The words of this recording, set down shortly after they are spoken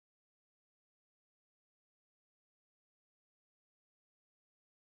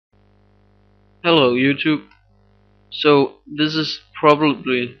Hello YouTube. So this is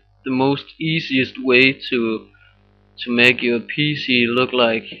probably the most easiest way to make your PC look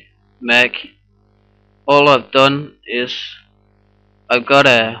like Mac. All I've done is I've got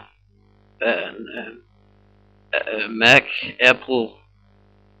a Mac Apple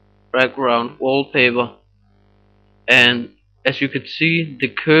background wallpaper, and as you can see, the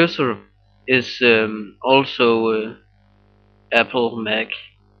cursor is also Apple Mac.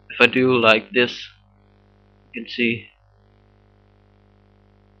 If I do like this, you can see,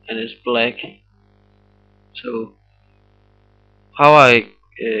 and it's black. So how I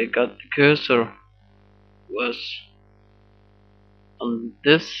got the cursor was on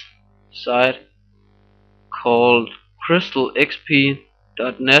this site called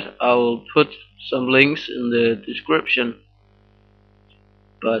crystalxp.net. I will put some links in the description,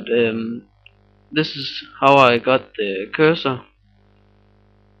 but this is how I got the cursor.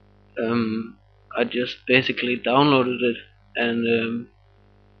 I just basically downloaded it, and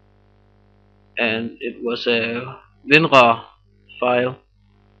it was a WinRAR file.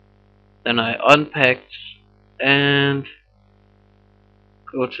 Then I unpacked and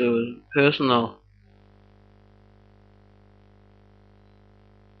go to personal,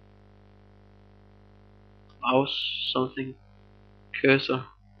 mouse something, cursor,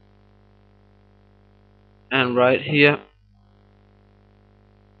 and right here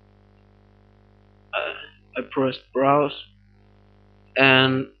I pressed browse,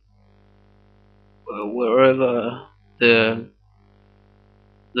 and wherever the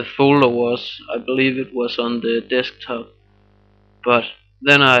folder was, I believe it was on the desktop, but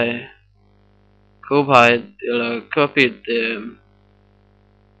then I copied the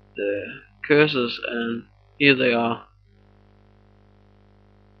cursors, and here they are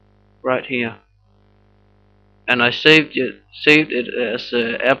right here, and I saved it as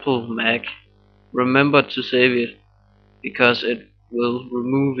Apple Mac. Remember to save it, because it will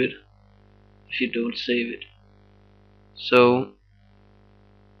remove it if you don't save it. So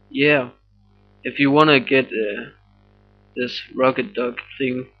yeah, if you wanna get this rocket duck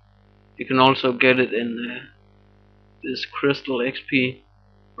thing, you can also get it in this Crystal XP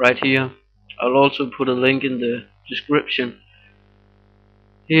right here. I'll also put a link in the description.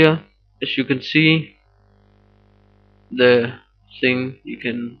 Here, as you can see, the thing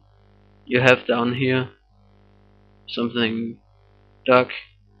you have down here, something duck.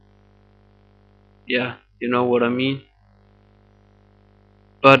 Yeah, you know what I mean.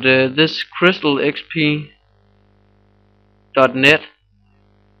 But this crystalxp.net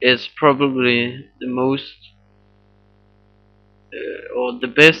is probably the most or the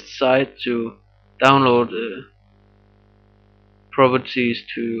best site to download properties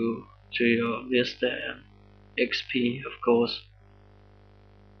to your Vista XP, of course.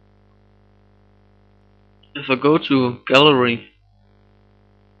 If I go to gallery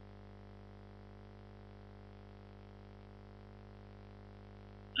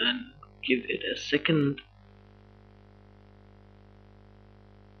and give it a second,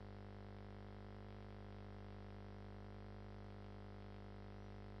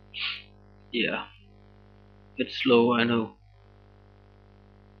 yeah, it's slow, I know.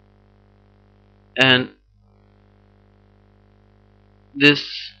 And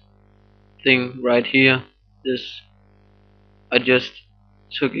this thing right here, this, I just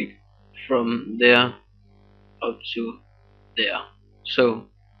took it from there up to there, so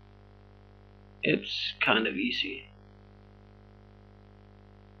it's kind of easy.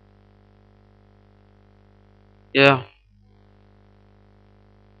 Yeah,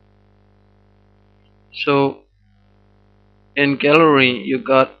 so in gallery you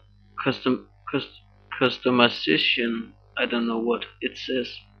got customization. I don't know what it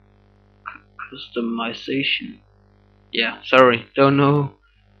says. Customization. Yeah, sorry, don't know.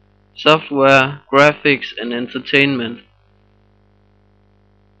 Software, graphics, and entertainment.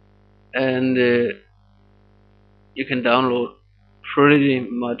 And you can download pretty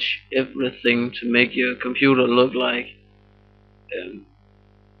much everything to make your computer look like um,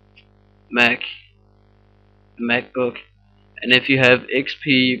 Mac, MacBook. And if you have XP,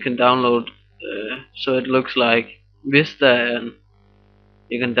 you can download so it looks like Vista, and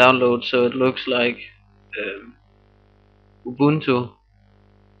you can download so it looks like Ubuntu,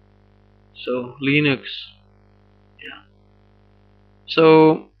 so Linux. Yeah.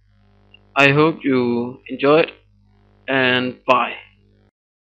 So I hope you enjoyed, and bye.